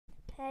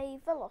Hey,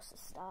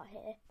 Velocistar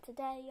here.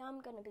 Today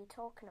I'm going to be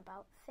talking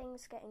about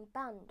things getting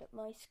banned at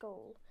my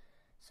school.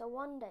 So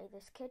one day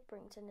this kid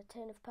brings in a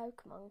tin of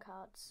Pokemon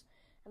cards,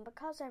 and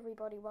because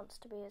everybody wants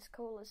to be as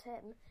cool as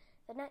him,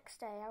 the next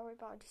day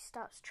everybody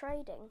starts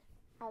trading,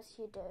 as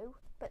you do.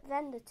 But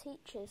then the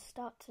teachers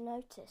start to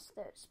notice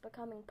that it's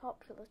becoming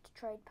popular to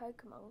trade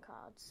Pokemon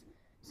cards.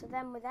 So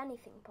then with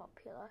anything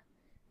popular,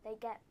 they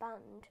get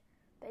banned.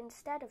 But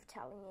instead of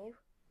telling you,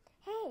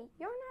 "Hey,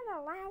 you're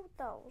not allowed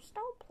those,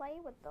 don't play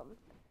with them,"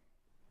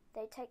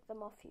 they take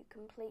them off you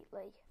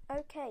completely.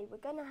 Okay, we're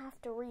gonna have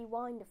to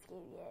rewind a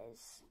few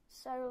years.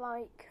 So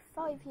like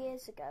 5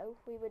 years ago,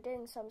 we were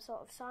doing some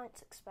sort of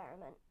science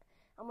experiment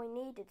and we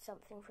needed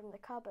something from the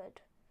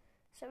cupboard.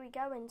 So we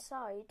go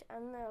inside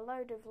and there are a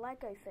load of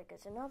Lego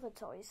figures and other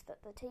toys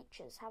that the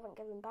teachers haven't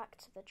given back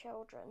to the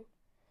children.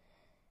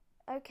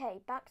 Okay,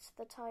 back to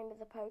the time of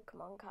the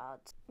Pokemon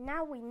cards.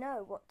 Now we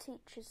know what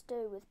teachers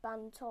do with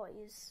banned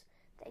toys.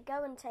 They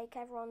go and take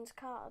everyone's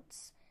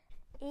cards,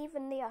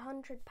 even the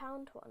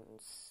 £100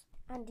 ones.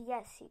 And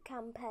yes, you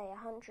can pay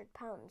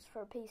 £100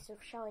 for a piece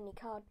of shiny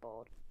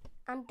cardboard.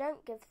 And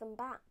don't give them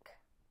back.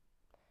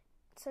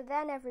 So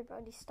then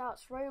everybody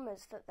starts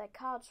rumours that their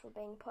cards were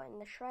being put in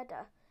the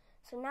shredder.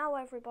 So now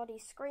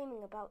everybody's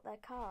screaming about their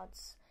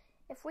cards.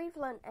 If we've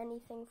learnt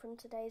anything from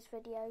today's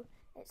video,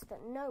 it's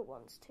that no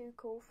one's too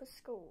cool for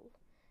school.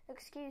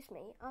 Excuse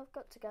me, I've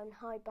got to go and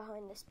hide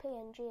behind this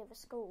PNG of a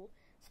school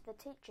so the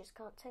teachers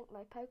can't take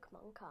my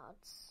Pokemon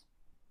cards.